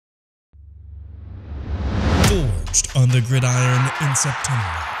forged on the gridiron in September.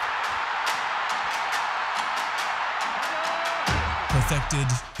 Perfected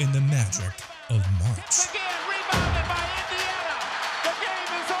in the magic of March. Again, rebounded by Indiana. The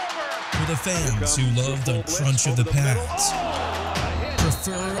game is over. For the fans who love the crunch of the pads,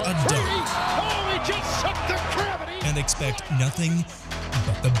 prefer a dunk, Oh, he just shook the gravity. and expect nothing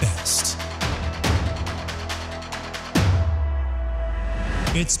but the best.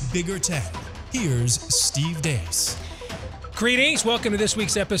 It's Bigger Ten. Here's Steve Dace. Greetings. Welcome to this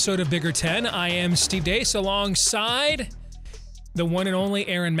week's episode of Bigger Ten. I am Steve Dace alongside the one and only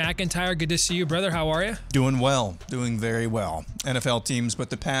Aaron McIntyre. Good to see you, brother. How are you? Doing well. Doing very well. NFL teams put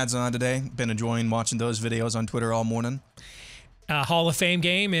the pads on today. Been enjoying watching those videos on Twitter all morning. Hall of Fame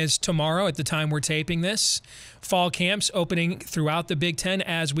game is tomorrow at the time we're taping this. Fall camps opening throughout the Big Ten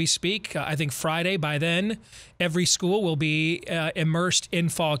as we speak. I think Friday, by then, every school will be immersed in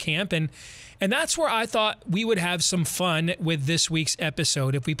fall camp. And that's where I thought we would have some fun with this week's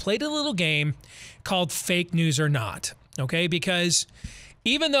episode if we played a little game called Fake News or Not. Okay? Because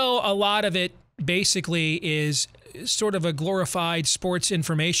even though a lot of it basically is sort of a glorified sports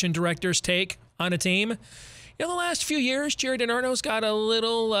information director's take on a team, the last few years, Jerry DiNardo's got a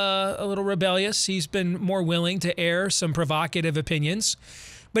little rebellious. He's been more willing to air some provocative opinions,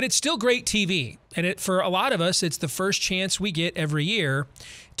 but it's still great TV. And for a lot of us, it's the first chance we get every year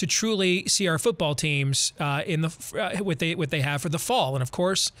to truly see our football teams in what they have for the fall. And of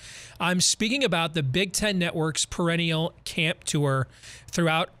course, I'm speaking about the Big Ten Network's perennial camp tour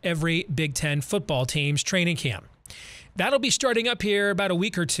throughout every Big Ten football team's training camp. That'll be starting up here about a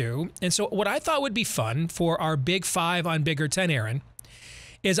week or two. And so what I thought would be fun for our Big Five on Bigger Ten, Aaron,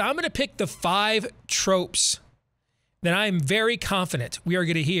 is I'm going to pick the 5 tropes that I'm very confident we are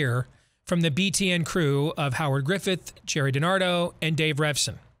going to hear from the BTN crew of Howard Griffith, Jerry DiNardo, and Dave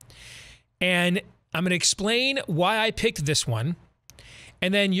Revson. And I'm going to explain why I picked this one.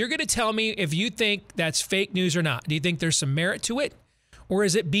 And then you're going to tell me if you think that's fake news or not. Do you think there's some merit to it? Or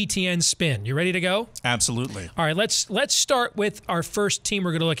is it BTN spin? You ready to go? Absolutely. All right, let's start with our first team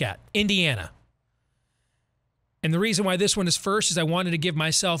we're going to look at, Indiana. And the reason why this one is first is I wanted to give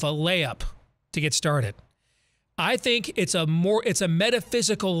myself a layup to get started. I think it's a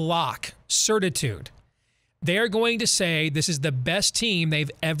metaphysical lock, certitude. They're going to say this is the best team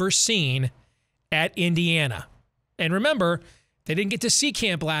they've ever seen at Indiana. And remember, they didn't get to see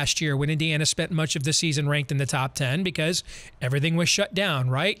camp last year when Indiana spent much of the season ranked in the top 10 because everything was shut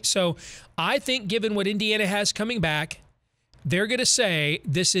down, right? So I think given what Indiana has coming back, they're going to say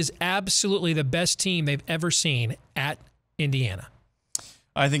this is absolutely the best team they've ever seen at Indiana.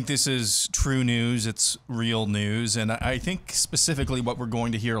 I think this is true news. It's real news. And I think specifically what we're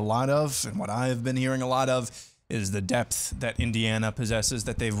going to hear a lot of, and what I've been hearing a lot of, is the depth that Indiana possesses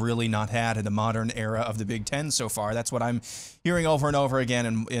that they've really not had in the modern era of the Big Ten so far. That's what I'm hearing over and over again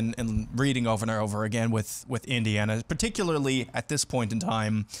and reading over and over again with Indiana, particularly at this point in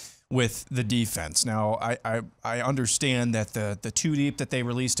time with the defense. Now, I understand that the two deep that they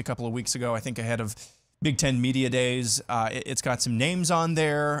released a couple of weeks ago, I think ahead of Big Ten Media Days, it's got some names on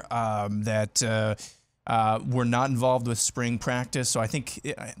there that were not involved with spring practice. So I think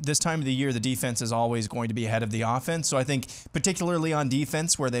this time of the year, the defense is always going to be ahead of the offense. So I think particularly on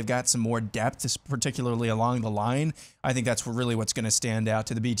defense where they've got some more depth, particularly along the line, I think that's really what's going to stand out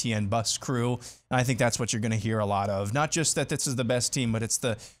to the BTN bus crew. And I think that's what you're going to hear a lot of. Not just that this is the best team, but it's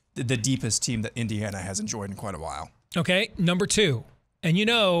the deepest team that Indiana has enjoyed in quite a while. Okay, number 2. And you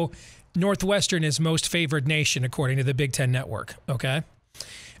know, Northwestern is most favored nation according to the Big Ten Network, okay?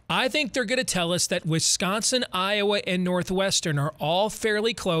 I think they're going to tell us that Wisconsin, Iowa, and Northwestern are all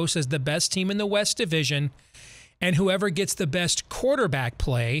fairly close as the best team in the West Division, and whoever gets the best quarterback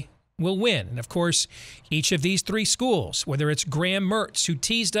play will win. And of course, each of these 3 schools, whether it's Graham Mertz, who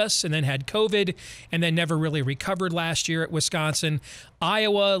teased us and then had COVID and then never really recovered last year at Wisconsin,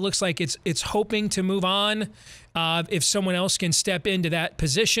 Iowa looks like it's hoping to move on if someone else can step into that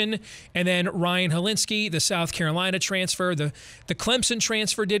position. And then Ryan Helinski, the South Carolina transfer, the Clemson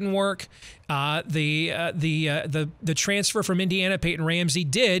transfer didn't work. The transfer from Indiana, Peyton Ramsey,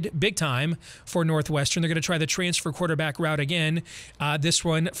 did big time for Northwestern. They're going to try the transfer quarterback route again. This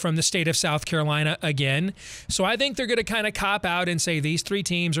one from the state of South Carolina again. So I think they're going to kind of cop out and say these 3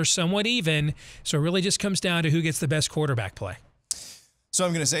 teams are somewhat even. So it really just comes down to who gets the best quarterback play. So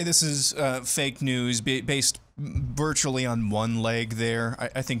I'm going to say this is fake news based virtually on one leg there.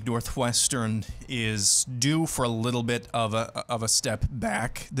 I think Northwestern is due for a little bit of a step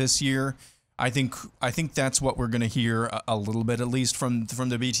back this year. I think that's what we're going to hear a little bit, at least from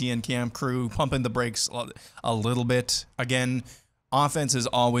the BTN camp crew, pumping the brakes a little bit. Again, offense has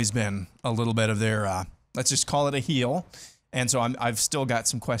always been a little bit of their Let's just call it a heel. And so I've still got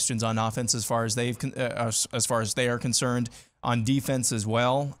some questions on offense as far as they are concerned. On defense as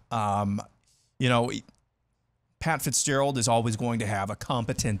well, Pat Fitzgerald is always going to have a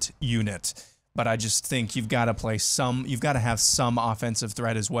competent unit, but I just think you've got to have some offensive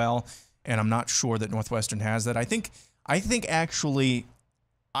threat as well. And I'm not sure that Northwestern has that. I think actually,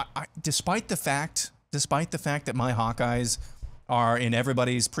 despite the fact that my Hawkeyes are in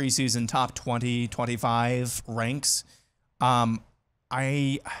everybody's preseason top 20, 25 ranks, I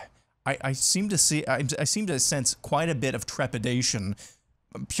seem to sense quite a bit of trepidation,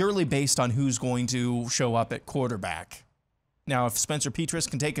 purely based on who's going to show up at quarterback. Now, if Spencer Petras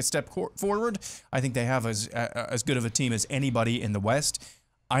can take a step forward, I think they have as good of a team as anybody in the West.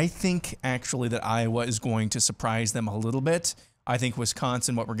 I think actually that Iowa is going to surprise them a little bit. I think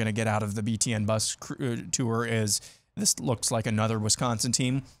Wisconsin, what we're going to get out of the BTN bus tour is this looks like another Wisconsin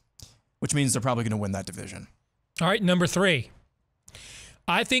team, which means they're probably going to win that division. All right, number 3.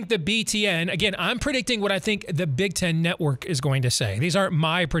 I think the BTN, again, I'm predicting what I think the Big Ten Network is going to say. These aren't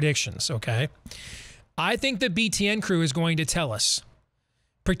my predictions, okay? I think the BTN crew is going to tell us,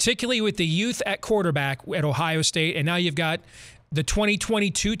 particularly with the youth at quarterback at Ohio State, and now you've got the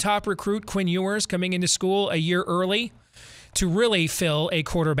 2022 top recruit, Quinn Ewers, coming into school a year early to really fill a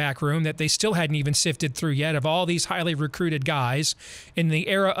quarterback room that they still hadn't even sifted through yet of all these highly recruited guys in the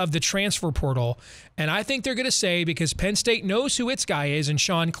era of the transfer portal. And I think they're going to say, because Penn State knows who its guy is in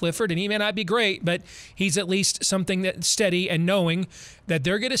Sean Clifford, and he may not be great, but he's at least something that's steady, and knowing that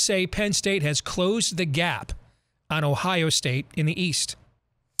they're going to say Penn State has closed the gap on Ohio State in the East.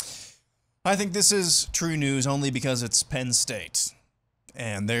 I think this is true news only because it's Penn State,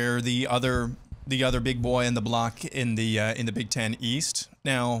 and they're the other big boy in the block in the Big Ten East.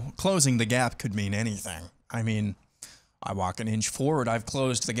 Now, closing the gap could mean anything. I mean, I walk an inch forward, I've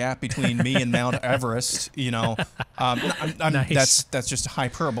closed the gap between me and Mount Everest. Nice. That's just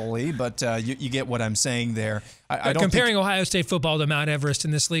hyperbole, but you get what I'm saying there. I don't comparing Ohio State football to Mount Everest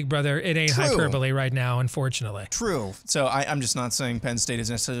in this league, brother, it ain't True. hyperbole right now, unfortunately. True. So I'm just not saying Penn State is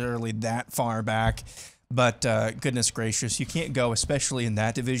necessarily that far back. But goodness gracious, you can't go, especially in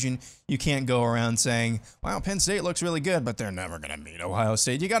that division, you can't go around saying, wow, Penn State looks really good, but they're never going to meet Ohio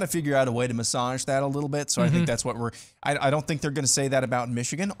State. You got to figure out a way to massage that a little bit. So I think that's what I don't think they're going to say that about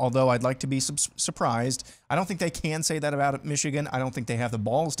Michigan, although I'd like to be surprised. I don't think they can say that about Michigan. I don't think they have the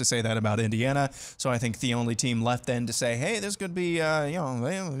balls to say that about Indiana. So I think the only team left then to say, hey, this could be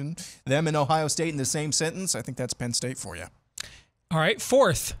them and Ohio State in the same sentence, I think that's Penn State for you. All right,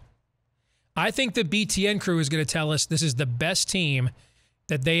 4th. I think the BTN crew is going to tell us this is the best team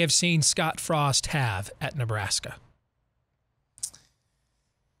that they have seen Scott Frost have at Nebraska.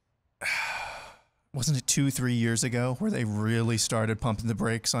 Wasn't it 2-3 years ago where they really started pumping the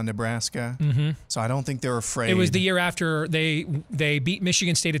brakes on Nebraska? So I don't think they're afraid. It was the year after they beat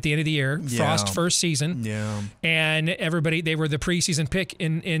Michigan State at the end of the year, Frost first season. Yeah. And they were the preseason pick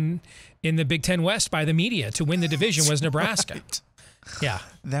in the Big Ten West by the media to win the division. Was Nebraska. Right. Yeah.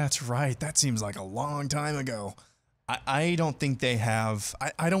 That's right. That seems like a long time ago. I don't think they have.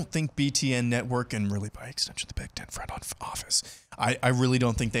 I don't think BTN Network, and really by extension the Big Ten front office, I really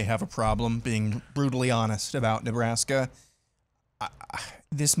don't think they have a problem being brutally honest about Nebraska.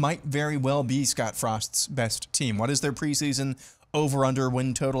 This might very well be Scott Frost's best team. What is their preseason over-under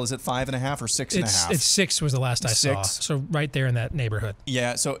win total? Is it 5.5 or 6.5? It's 6 was the last I saw. So right there in that neighborhood.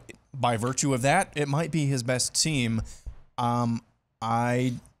 Yeah, so by virtue of that, it might be his best team.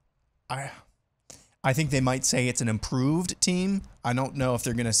 I think they might say it's an improved team. I don't know if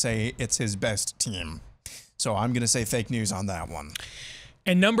they're going to say it's his best team. So I'm going to say fake news on that one.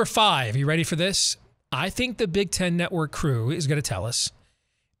 And number 5, you ready for this? I think the Big Ten Network crew is going to tell us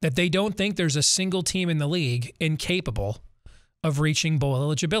that they don't think there's a single team in the league incapable of reaching bowl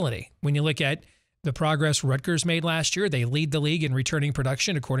eligibility. When you look at the progress Rutgers made last year, they lead the league in returning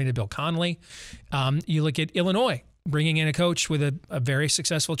production, according to Bill Connolly. You look at Illinois, bringing in a coach with a very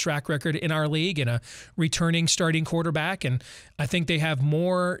successful track record in our league and a returning starting quarterback. And I think they have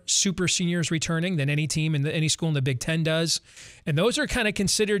more super seniors returning than any team in any school in the Big Ten does. And those are kind of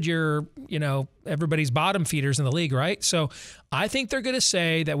considered everybody's bottom feeders in the league, right? So I think they're going to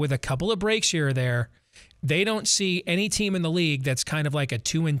say that with a couple of breaks here or there, they don't see any team in the league that's kind of like a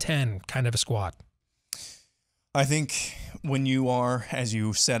 2-10 kind of a squad. I think when you are, as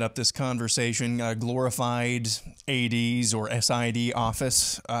you set up this conversation, a glorified ADs or SID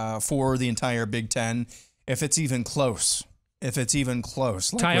office for the entire Big Ten, if it's even close, like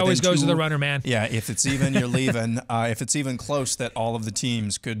Ty always goes to the runner, man. Yeah, if it's even, you're leaving. If it's even close that all of the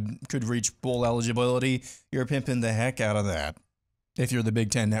teams could reach bowl eligibility, you're pimping the heck out of that. If you're the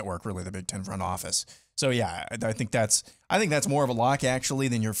Big Ten network, really the Big Ten front office. So yeah, I think that's more of a lock actually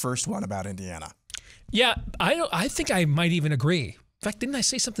than your first one about Indiana. Yeah, I think I might even agree. In fact, didn't I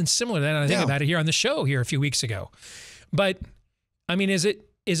say something similar to that? I think about it here on the show here a few weeks ago. But I mean, is it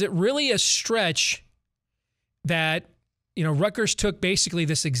really a stretch that, you know, Rutgers took basically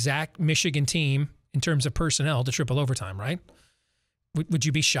this exact Michigan team in terms of personnel to triple overtime, right? Would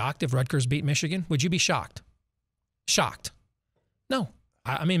you be shocked if Rutgers beat Michigan? Would you be shocked? Shocked? No.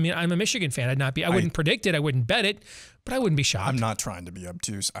 I mean, I'm a Michigan fan. I'd not be. I wouldn't predict it. I wouldn't bet it, but I wouldn't be shocked. I'm not trying to be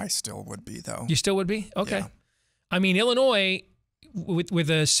obtuse. I still would be, though. You still would be? Okay. Yeah. I mean, Illinois, with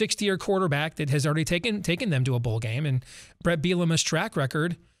a 60-year quarterback that has already taken them to a bowl game, and Brett Bielema's track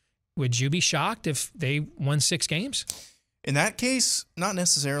record, would you be shocked if they won 6 games? In that case, not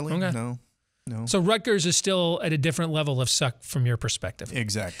necessarily. Okay. No. So Rutgers is still at a different level of suck from your perspective.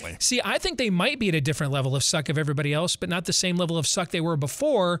 Exactly. See, I think they might be at a different level of suck of everybody else, but not the same level of suck they were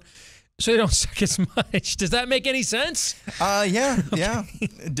before, so they don't suck as much. Does that make any sense? Yeah.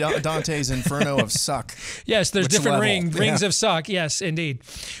 Dante's Inferno of suck. Yes, there's Which different level? rings of suck. Yes, indeed.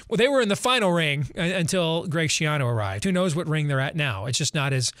 Well, they were in the final ring until Greg Schiano arrived. Who knows what ring they're at now? It's just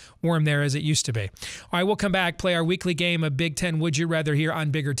not as warm there as it used to be. All right, we'll come back, play our weekly game of Big Ten Would You Rather here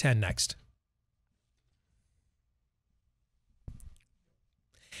on Bigger Ten next.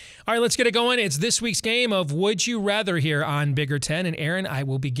 All right, let's get it going. It's this week's game of Would You Rather here on Bigger Ten. And Aaron, I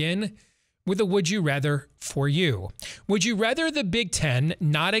will begin with a Would You Rather for you. Would you rather the Big Ten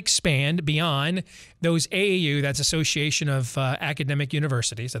not expand beyond those AAU, that's Association of Academic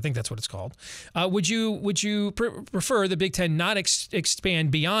Universities, I think that's what it's called. Would you prefer the Big Ten not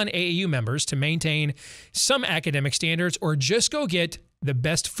expand beyond AAU members to maintain some academic standards, or just go get the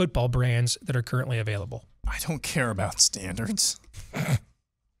best football brands that are currently available? I don't care about standards.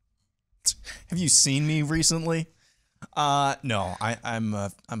 Have you seen me recently? No, I'm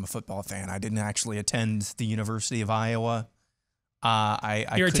a football fan. I didn't actually attend the University of Iowa.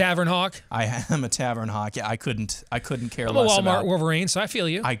 You're a Tavern Hawk? I am a Tavern Hawk. Yeah, I couldn't care I'm less a Walmart about Wolverine, so I feel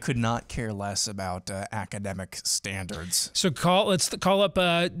you. I could not care less about academic standards. So let's call up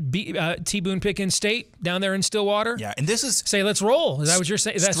T. Boone Pickens State down there in Stillwater. Yeah, and this is say let's roll. Is that what you're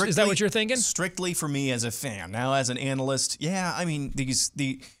saying? Is that what you're thinking? Strictly for me as a fan. Now as an analyst, yeah, I mean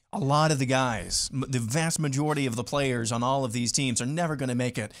a lot of the guys, the vast majority of the players on all of these teams are never going to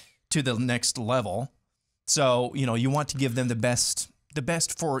make it to the next level. So, you know, you want to give them the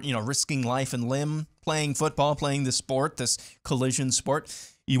best for, you know, risking life and limb, playing football, playing the sport, this collision sport.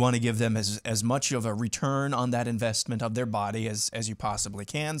 You want to give them as much of a return on that investment of their body as you possibly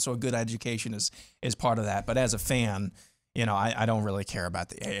can. So a good education is part of that. But as a fan, you know, I don't really care about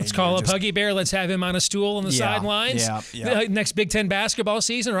the AA. Let's call up Huggy Bear. Let's have him on a stool on the sidelines. Yeah. Next Big Ten basketball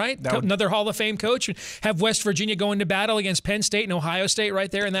season, right? Another Hall of Fame coach. Have West Virginia going to battle against Penn State and Ohio State right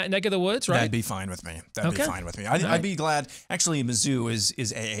there in that neck of the woods, right? That'd be fine with me. That'd be fine with me. I'd be glad. Actually, Mizzou is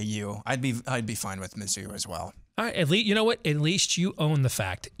AAU. I'd be fine with Mizzou as well. All right. At least, you know what? At least you own the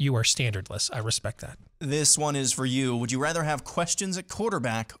fact you are standardless. I respect that. This one is for you. Would you rather have questions at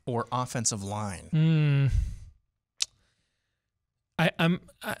quarterback or offensive line? I'm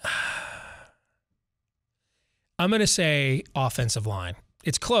going to say offensive line.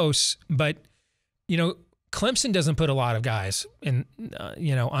 It's close, but, you know, Clemson doesn't put a lot of guys in,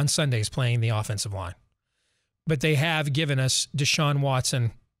 on Sundays playing the offensive line. But they have given us Deshaun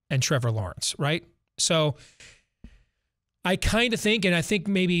Watson and Trevor Lawrence, right? So I kind of think, and I think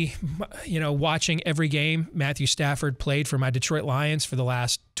maybe, you know, watching every game Matthew Stafford played for my Detroit Lions for the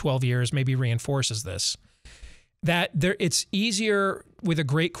last 12 years maybe reinforces this. That it's easier with a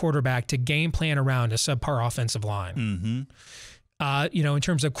great quarterback to game plan around a subpar offensive line. Mm-hmm. In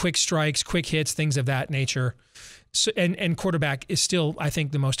terms of quick strikes, quick hits, things of that nature. So, and quarterback is still, I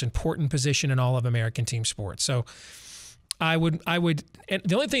think, the most important position in all of American team sports. So I would, and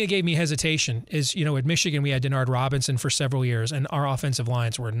the only thing that gave me hesitation is, you know, at Michigan, we had Denard Robinson for several years, and our offensive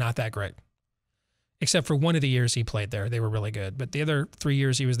lines were not that great. Except for one of the years he played there. They were really good. But the other 3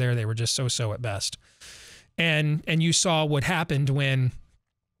 years he was there, they were just so-so at best. And you saw what happened when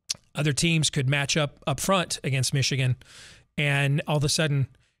other teams could match up front against Michigan, and all of a sudden,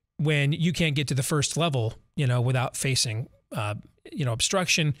 when you can't get to the first level, you know, without facing,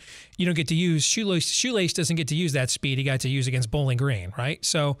 obstruction, you don't get to use Shoelace doesn't get to use that speed he got to use against Bowling Green, right?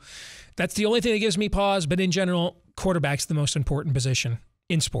 So that's the only thing that gives me pause. But in general, quarterback's the most important position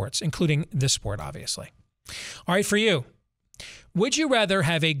in sports, including this sport, obviously. All right, for you. Would you rather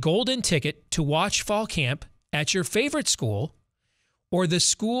have a golden ticket to watch fall camp at your favorite school, or the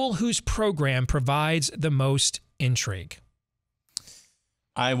school whose program provides the most intrigue?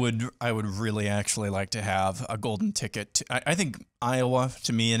 I would really actually like to have a golden ticket. I think Iowa,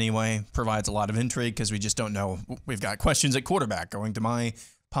 to me anyway, provides a lot of intrigue because we just don't know. We've got questions at quarterback going to my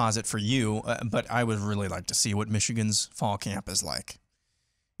posit for you, but I would really like to see what Michigan's fall camp is like.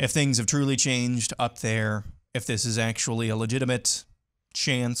 If things have truly changed up there, if this is actually a legitimate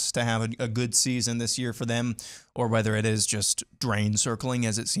chance to have a good season this year for them, or whether it is just drain circling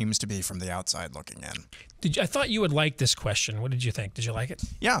as it seems to be from the outside looking in. I thought you would like this question. What did you think? Did you like it?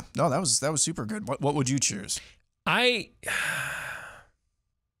 Yeah, no, that was super good. What would you choose? I'd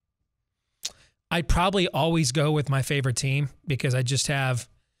probably always go with my favorite team because I just have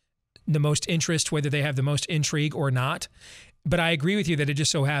the most interest, whether they have the most intrigue or not. But I agree with you that it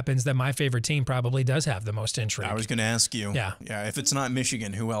just so happens that my favorite team probably does have the most intrigue. I was going to ask you. Yeah. Yeah. If it's not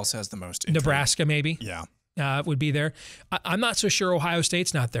Michigan, who else has the most intrigue? Nebraska, maybe. Yeah. Would be there. I'm not so sure Ohio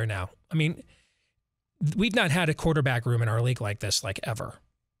State's not there now. I mean, we've not had a quarterback room in our league like this, like ever.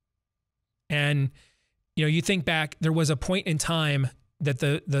 And, you know, you think back, there was a point in time that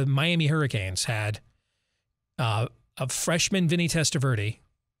the Miami Hurricanes had a freshman Vinny Testaverde,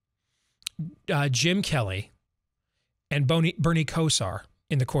 Jim Kelly, and Bernie Kosar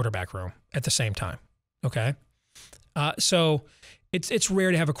in the quarterback room at the same time. Okay, so it's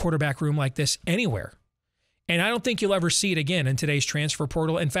rare to have a quarterback room like this anywhere, and I don't think you'll ever see it again in today's transfer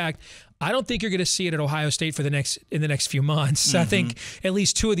portal. In fact, I don't think you're going to see it at Ohio State in the next few months. Mm-hmm. I think at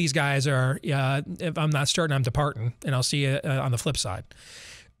least two of these guys are. If I'm not starting, I'm departing, and I'll see you on the flip side.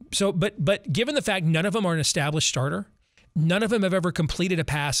 So, but given the fact none of them are an established starter, none of them have ever completed a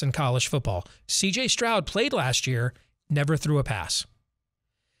pass in college football. C.J. Stroud played last year. Never threw a pass.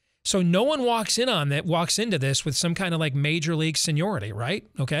 So no one walks into this with some kind of like major league seniority, right?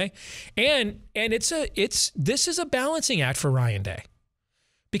 Okay. And this is a balancing act for Ryan Day.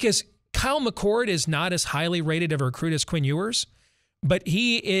 Because Kyle McCord is not as highly rated of a recruit as Quinn Ewers, but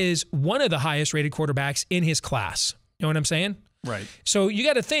he is one of the highest rated quarterbacks in his class. You know what I'm saying? Right. So you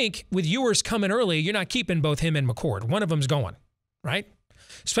got to think with Ewers coming early, you're not keeping both him and McCord. One of them's going, right?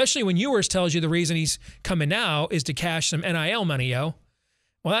 Especially when Ewers tells you the reason he's coming now is to cash some NIL money, yo.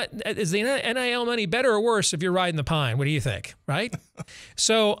 Well, is the NIL money better or worse if you're riding the pine? What do you think, right?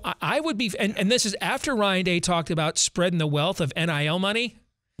 So I would be, and this is after Ryan Day talked about spreading the wealth of NIL money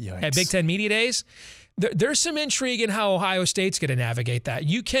at Big Ten Media Days. There's some intrigue in how Ohio State's going to navigate that.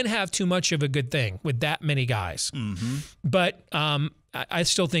 You can have too much of a good thing with that many guys. Mm-hmm. But I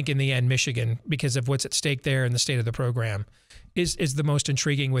still think in the end, Michigan, because of what's at stake there and the state of the program, is the most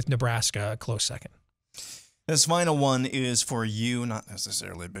intriguing, with Nebraska a close second. This final one is for you, not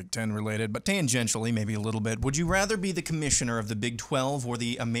necessarily Big Ten related, but tangentially, maybe a little bit. Would you rather be the commissioner of the Big 12 or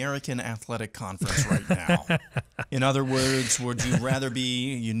the American Athletic Conference right now? In other words, would you rather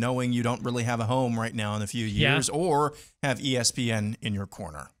be knowing you don't really have a home right now in a few years, or have ESPN in your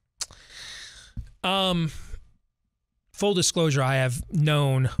corner? Full disclosure, I have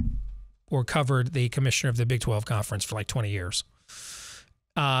known or covered the commissioner of the Big 12 Conference for like 20 years.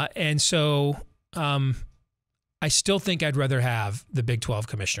 And so I still think I'd rather have the Big 12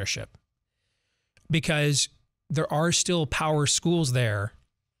 commissionership, because there are still power schools there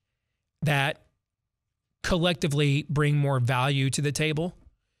that collectively bring more value to the table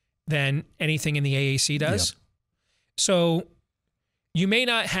than anything in the AAC does. Yep. So you may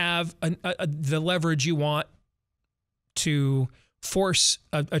not have the leverage you want to force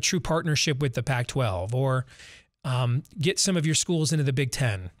a true partnership with the Pac-12 or get some of your schools into the Big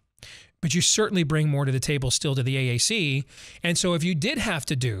Ten, but you certainly bring more to the table still to the AAC. And so if you did have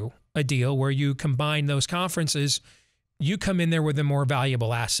to do a deal where you combine those conferences, you come in there with a more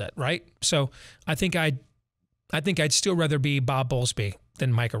valuable asset, right? So I think I'd still rather be Bob Bowlesby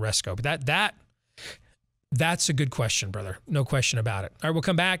than Mike Oresco. But that's a good question, brother. No question about it. All right, we'll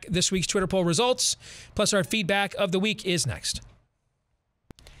come back. This week's Twitter poll results, plus our feedback of the week, is next.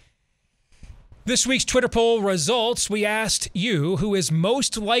 This week's Twitter poll results, we asked you who is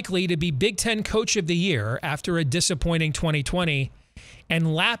most likely to be Big Ten Coach of the Year after a disappointing 2020,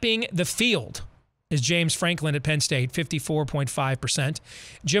 and lapping the field is James Franklin at Penn State, 54.5%.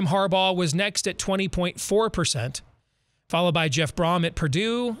 Jim Harbaugh was next at 20.4%, followed by Jeff Brom at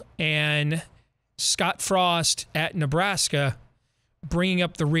Purdue and Scott Frost at Nebraska, bringing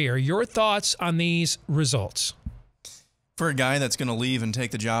up the rear. Your thoughts on these results? For a guy that's going to leave and take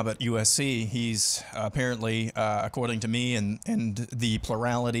the job at USC, he's apparently, according to me and the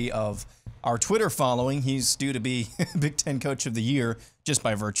plurality of our Twitter following, he's due to be Big Ten Coach of the Year just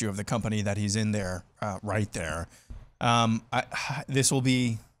by virtue of the company that he's in there, right there. This will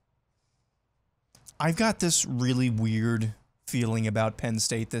be... I've got this really weird feeling about Penn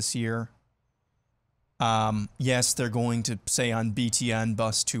State this year. Yes, they're going to say on BTN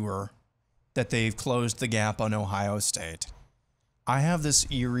bus tour that they've closed the gap on Ohio State. I have this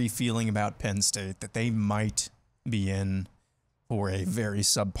eerie feeling about Penn State that they might be in for a very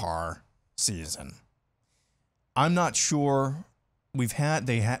subpar season. I'm not sure. They've had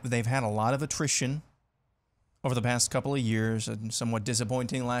a lot of attrition over the past couple of years, and somewhat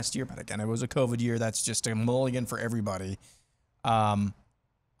disappointing last year. But again, it was a COVID year. That's just a mulligan for everybody. I'm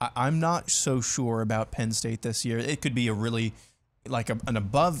not so sure about Penn State this year. It could be a really an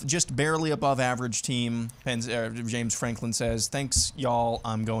above, just barely above average team. James Franklin says, "Thanks, y'all.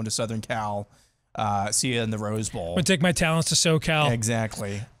 I'm going to Southern Cal. See you in the Rose Bowl. I'm gonna take my talents to SoCal."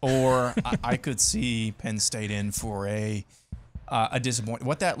 Exactly. Or I could see Penn State in for a disappointment.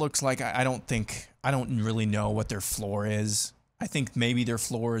 What that looks like, I don't really know what their floor is. I think maybe their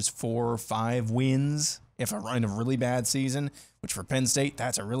floor is 4 or 5 wins if in a really bad season, which for Penn State,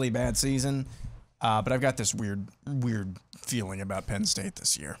 that's a really bad season. But I've got this weird feeling about Penn State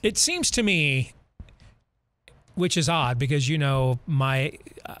this year. It seems to me, which is odd because, my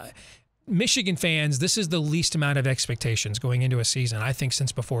Michigan fans, this is the least amount of expectations going into a season, I think,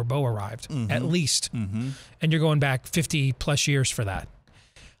 since before Bo arrived, at least. Mm-hmm. And you're going back 50-plus years for that.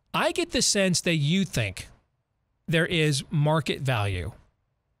 I get the sense that you think there is market value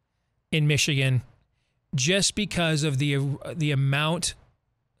in Michigan just because of the amount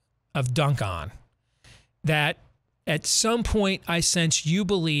of dunk on. That at some point I sense you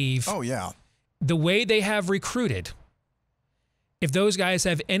believe the way they have recruited, if those guys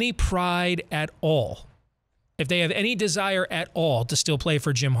have any pride at all, if they have any desire at all to still play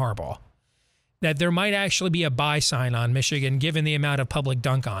for Jim Harbaugh, that there might actually be a buy sign on Michigan given the amount of public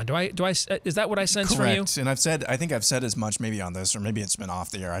dunk on. Is that what I sense from you? Correct. And I think I've said as much maybe on this, or maybe it's been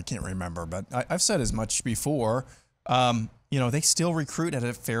off the air. I can't remember, but I've said as much before. They still recruit at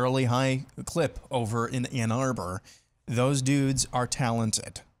a fairly high clip over in Ann Arbor. Those dudes are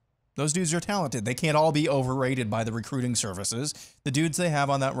talented. They can't all be overrated by the recruiting services. The dudes they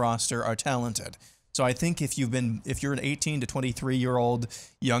have on that roster are talented. So I think if you're an 18 to 23-year-old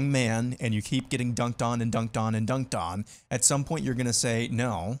young man and you keep getting dunked on and dunked on and dunked on, at some point you're going to say,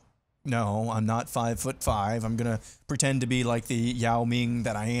 no, I'm not 5'5". I'm going to pretend to be like the Yao Ming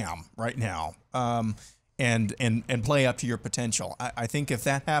that I am right now. And play up to your potential. I think if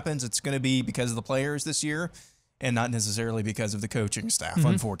that happens, it's going to be because of the players this year and not necessarily because of the coaching staff,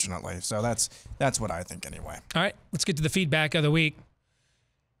 unfortunately. So that's what I think anyway. All right, let's get to the feedback of the week.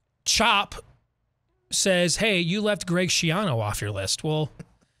 Chop says, hey, you left Greg Schiano off your list. Well,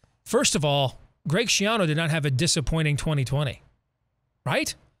 first of all, Greg Schiano did not have a disappointing 2020,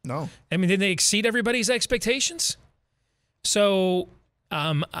 right? No. I mean, did they exceed everybody's expectations? So,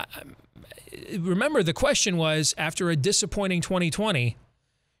 remember, the question was, after a disappointing 2020,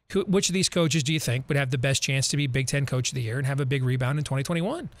 which of these coaches do you think would have the best chance to be Big Ten Coach of the Year and have a big rebound in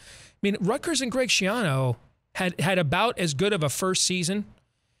 2021? I mean, Rutgers and Greg Schiano had about as good of a first season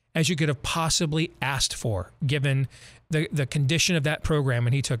as you could have possibly asked for, given the condition of that program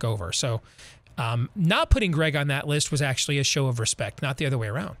when he took over. So not putting Greg on that list was actually a show of respect, not the other way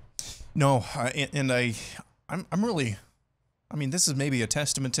around. No, I'm really... I mean, this is maybe a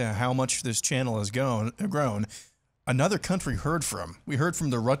testament to how much this channel has grown. Another country heard from. We heard from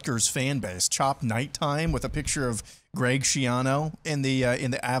the Rutgers fan base. Chop Nighttime with a picture of Greg Schiano in the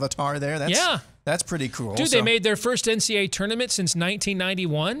avatar there. That's pretty cool. Dude, they made their first NCAA tournament since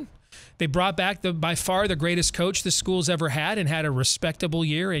 1991. They brought back by far the greatest coach the school's ever had and had a respectable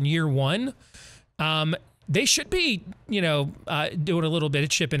year in year one. They should be, doing a little bit of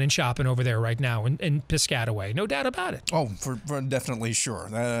chipping and chopping over there right now in Piscataway. No doubt about it. Oh, for definitely sure.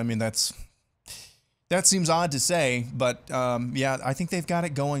 That seems odd to say, but I think they've got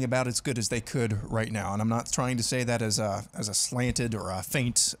it going about as good as they could right now. And I'm not trying to say that as a slanted or a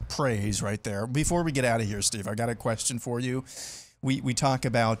faint praise right there. Before we get out of here, Steve, I got a question for you. We talk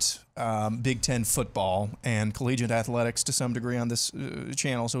about Big Ten football and collegiate athletics to some degree on this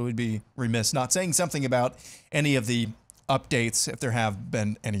channel, so it would be remiss not saying something about any of the updates, if there have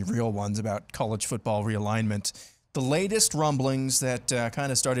been any real ones, about college football realignment. The latest rumblings that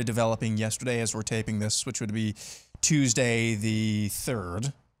kind of started developing yesterday as we're taping this, which would be Tuesday the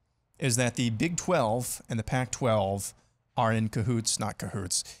 3rd, is that the Big 12 and the Pac-12 are in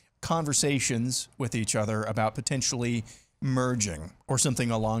conversations with each other about potentially merging or something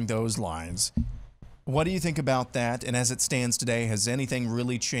along those lines. What do you think about that? And as it stands today, has anything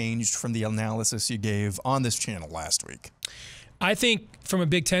really changed from the analysis you gave on this channel last week? I think from a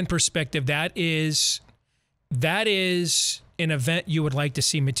Big Ten perspective, that is an event you would like to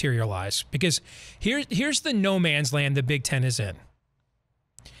see materialize, because here's the no man's land the Big Ten is in.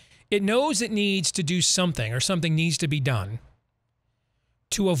 it knows it needs to do something, or something needs to be done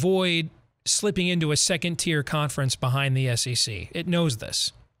to avoid slipping into a second-tier conference behind the SEC. It knows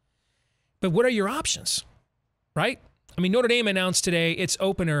this. But what are your options, right? I mean, Notre Dame announced today its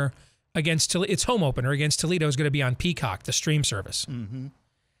home opener against Toledo is going to be on Peacock, the stream service. Mm-hmm.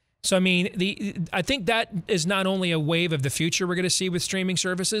 So, I mean, I think that is not only a wave of the future we're going to see with streaming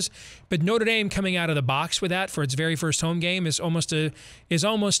services, but Notre Dame coming out of the box with that for its very first home game is almost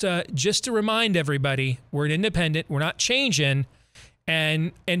just to remind everybody we're an independent, we're not changing,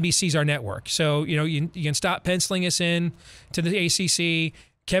 and NBC's our network. So, you can stop penciling us in to the ACC.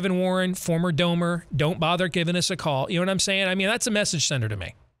 Kevin Warren, former Domer, don't bother giving us a call. You know what I'm saying? I mean, that's a message sender to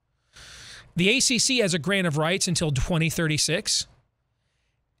me. The ACC has a grant of rights until 2036.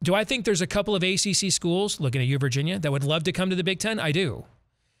 Do I think there's a couple of ACC schools, looking at you, Virginia, that would love to come to the Big Ten? I do.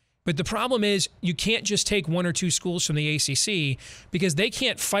 But the problem is you can't just take one or two schools from the ACC because they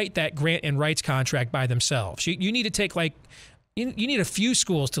can't fight that grant and rights contract by themselves. You need to take you need a few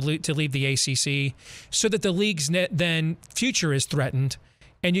schools to leave the ACC so that the league's then future is threatened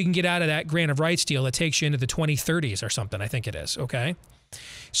and you can get out of that grant of rights deal that takes you into the 2030s or something, I think it is, okay?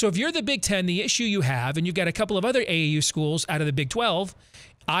 So if you're the Big Ten, the issue you have, and you've got a couple of other AAU schools out of the Big 12,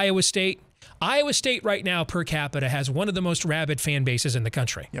 Iowa State right now per capita has one of the most rabid fan bases in the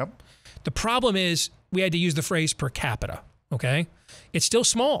country. Yep. The problem is we had to use the phrase per capita, okay? It's still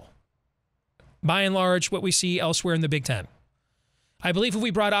small, by and large, what we see elsewhere in the Big Ten. I believe if we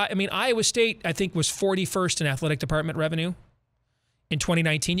brought, Iowa State, I think, was 41st in athletic department revenue in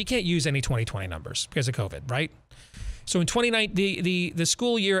 2019. You can't use any 2020 numbers because of COVID, right? So in 2019, the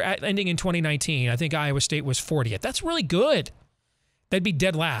school year ending in 2019, I think Iowa State was 40th. That's really good. They'd be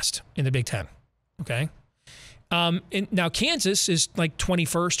dead last in the Big Ten, okay? Now Kansas is like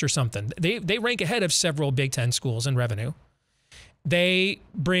 21st or something. They rank ahead of several Big Ten schools in revenue. They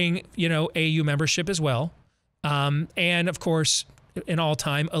bring, AU membership as well. And of course, an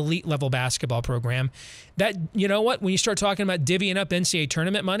all-time elite level basketball program that, when you start talking about divvying up NCAA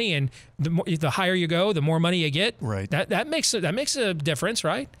tournament money and the higher you go, the more money you get, right? That makes a difference,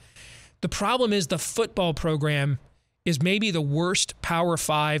 right? The problem is the football program is maybe the worst Power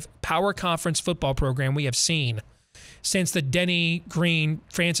 5 power conference football program we have seen since the Denny Green,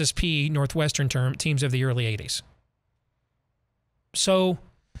 Francis P. Northwestern teams of the early 80s. So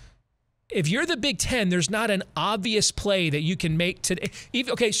if you're the Big Ten, there's not an obvious play that you can make today.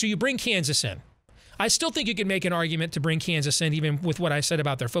 Okay, so you bring Kansas in. I still think you can make an argument to bring Kansas in, even with what I said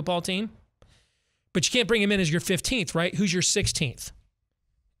about their football team. But you can't bring them in as your 15th, right? Who's your 16th?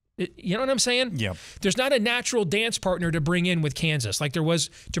 You know what I'm saying? Yeah. There's not a natural dance partner to bring in with Kansas like there was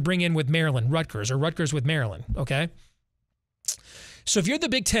to bring in with Maryland, Rutgers, or Rutgers with Maryland, okay? So if you're the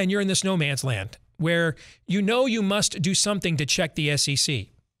Big Ten, you're in this no man's land where you must do something to check the SEC.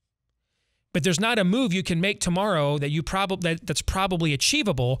 But there's not a move you can make tomorrow that that's probably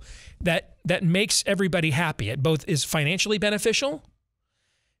achievable that makes everybody happy. It both is financially beneficial.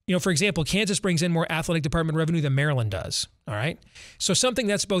 For example, Kansas brings in more athletic department revenue than Maryland does. All right. So something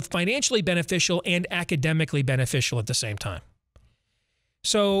that's both financially beneficial and academically beneficial at the same time.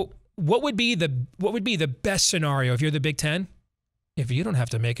 So what would be the best scenario if you're the Big Ten? If you don't have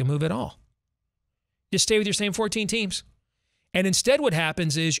to make a move at all. Just stay with your same 14 teams. And instead what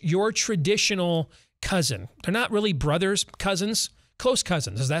happens is your traditional cousin, they're not really brothers, cousins, close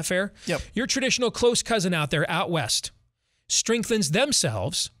cousins. Is that fair? Yep. Your traditional close cousin out there out west strengthens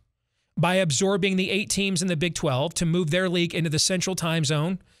themselves by absorbing the 8 teams in the Big 12 to move their league into the central time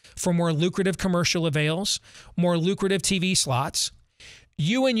zone for more lucrative commercial avails, more lucrative TV slots.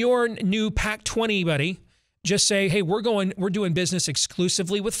 You and your new Pac-20 buddy just say, hey, we're doing business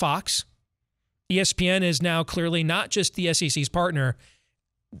exclusively with Fox. ESPN is now clearly not just the SEC's partner.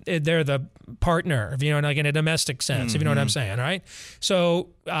 They're the partner, like in a domestic sense, if you know what I'm saying, all right? So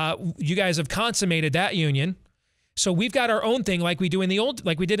you guys have consummated that union. So we've got our own thing like we did in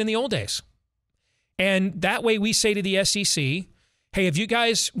the old days. And that way we say to the SEC, hey, if you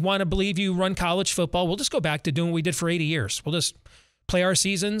guys want to believe you run college football, we'll just go back to doing what we did for 80 years. We'll just play our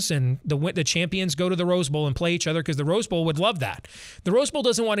seasons and the champions go to the Rose Bowl and play each other because the Rose Bowl would love that. The Rose Bowl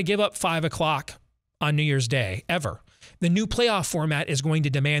doesn't want to give up 5 o'clock on New Year's Day, ever. The new playoff format is going to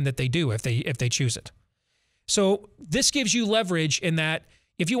demand that they do if they choose it. So this gives you leverage in that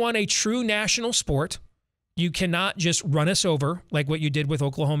if you want a true national sport, you cannot just run us over like what you did with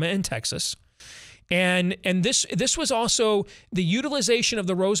Oklahoma and Texas. And this was also the utilization of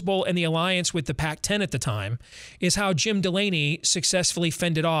the Rose Bowl and the alliance with the Pac-10 at the time is how Jim Delaney successfully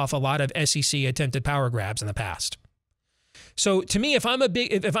fended off a lot of SEC attempted power grabs in the past. So to me, if I'm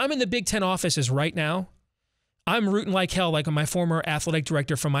in the Big Ten offices right now, I'm rooting like hell, like my former athletic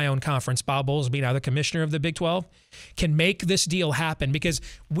director from my own conference, Bob Bowlesby, now the commissioner of the Big 12, can make this deal happen, because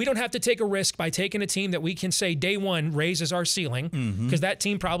we don't have to take a risk by taking a team that we can say day one raises our ceiling, because that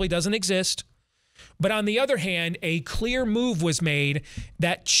team probably doesn't exist. But on the other hand, a clear move was made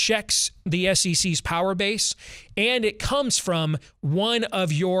that checks the SEC's power base, and it comes from one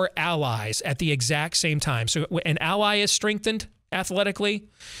of your allies at the exact same time. So an ally is strengthened athletically.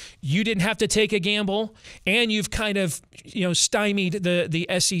 You didn't have to take a gamble, and you've kind of, stymied the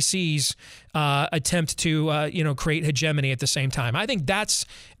SEC's attempt to create hegemony at the same time. I think that's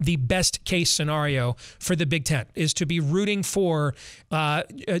the best case scenario for the Big Ten, is to be rooting for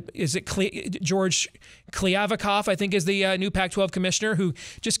George Kliavkoff, I think is the new Pac-12 commissioner, who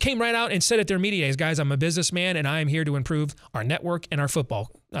just came right out and said at their media days, guys, I'm a businessman and I am here to improve our network and our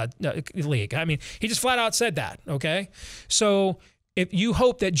football league. I mean, he just flat out said that, okay? So if you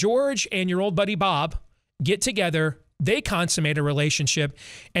hope that George and your old buddy Bob get together, they consummate a relationship,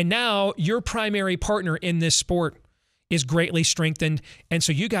 and now your primary partner in this sport is greatly strengthened. And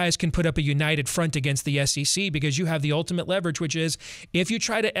so you guys can put up a united front against the SEC, because you have the ultimate leverage, which is if you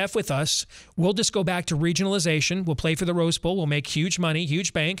try to F with us, we'll just go back to regionalization. We'll play for the Rose Bowl. We'll make huge money,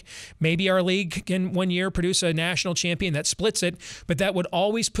 huge bank. Maybe our league can one year produce a national champion that splits it, but that would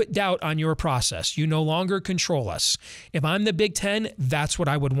always put doubt on your process. You no longer control us. If I'm the Big Ten, that's what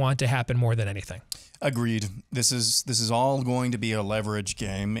I would want to happen more than anything. Agreed. This is all going to be a leverage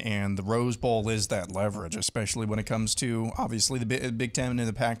game, and the Rose Bowl is that leverage, especially when it comes to, obviously, the Big Ten and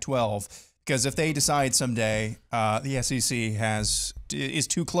the Pac-12. Because if they decide someday the SEC is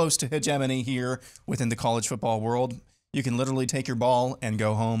too close to hegemony here within the college football world, you can literally take your ball and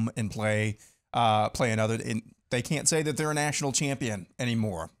go home and play another. They can't say that they're a national champion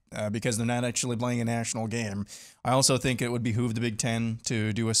anymore. Because they're not actually playing a national game. I also think it would behoove the Big Ten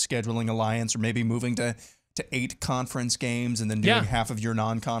to do a scheduling alliance, or maybe moving to 8 conference games and then doing half of your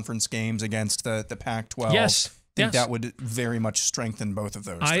non-conference games against the Pac-12. Yes. I think that would very much strengthen both of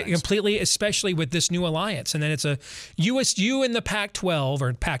those things. I completely, especially with this new alliance. And then it's a USU in the Pac-12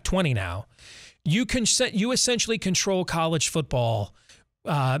 or Pac-20 now. You essentially control college football,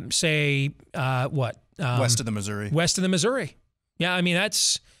 west of the Missouri. West of the Missouri. Yeah, I mean,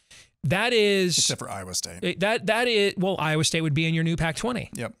 that is, except for Iowa State. That is, well, Iowa State would be in your new Pac-20.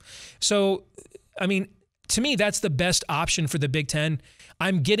 Yep. So, I mean, to me, that's the best option for the Big Ten.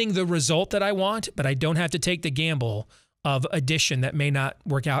 I'm getting the result that I want, but I don't have to take the gamble of addition that may not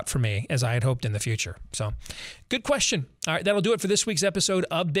work out for me as I had hoped in the future. So, good question. All right, that'll do it for this week's episode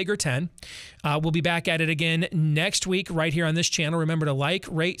of Bigger 10. We'll be back at it again next week right here on this channel. Remember to like,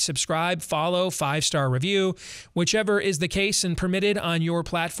 rate, subscribe, follow, 5-star review, whichever is the case and permitted on your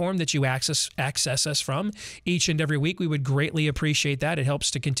platform that you access us from each and every week. We would greatly appreciate that. It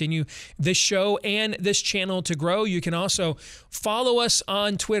helps to continue this show and this channel to grow. You can also follow us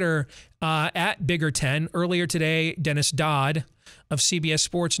on Twitter at Bigger 10. Earlier today, Dennis Dodd of CBS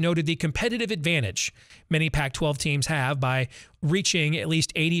Sports noted the competitive advantage many Pac-12 teams have by reaching at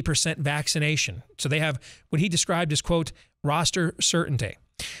least 80% vaccination. So they have what he described as, quote, roster certainty.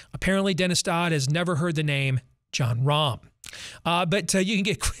 Apparently, Dennis Dodd has never heard the name John Rahm. But you can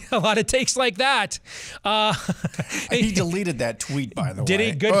get a lot of takes like that. He deleted that tweet, by the way. Did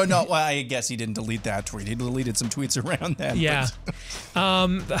he? Good. Oh, no, well, I guess he didn't delete that tweet. He deleted some tweets around that. Yeah.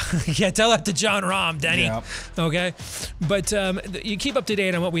 Yeah, tell that to John Rahm, Denny. Yeah. Okay? But you keep up to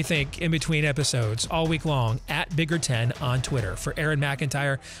date on what we think in between episodes all week long at Bigger 10 on Twitter. For Aaron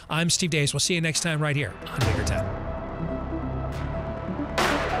McIntyre, I'm Steve Days. We'll see you next time right here on Bigger 10.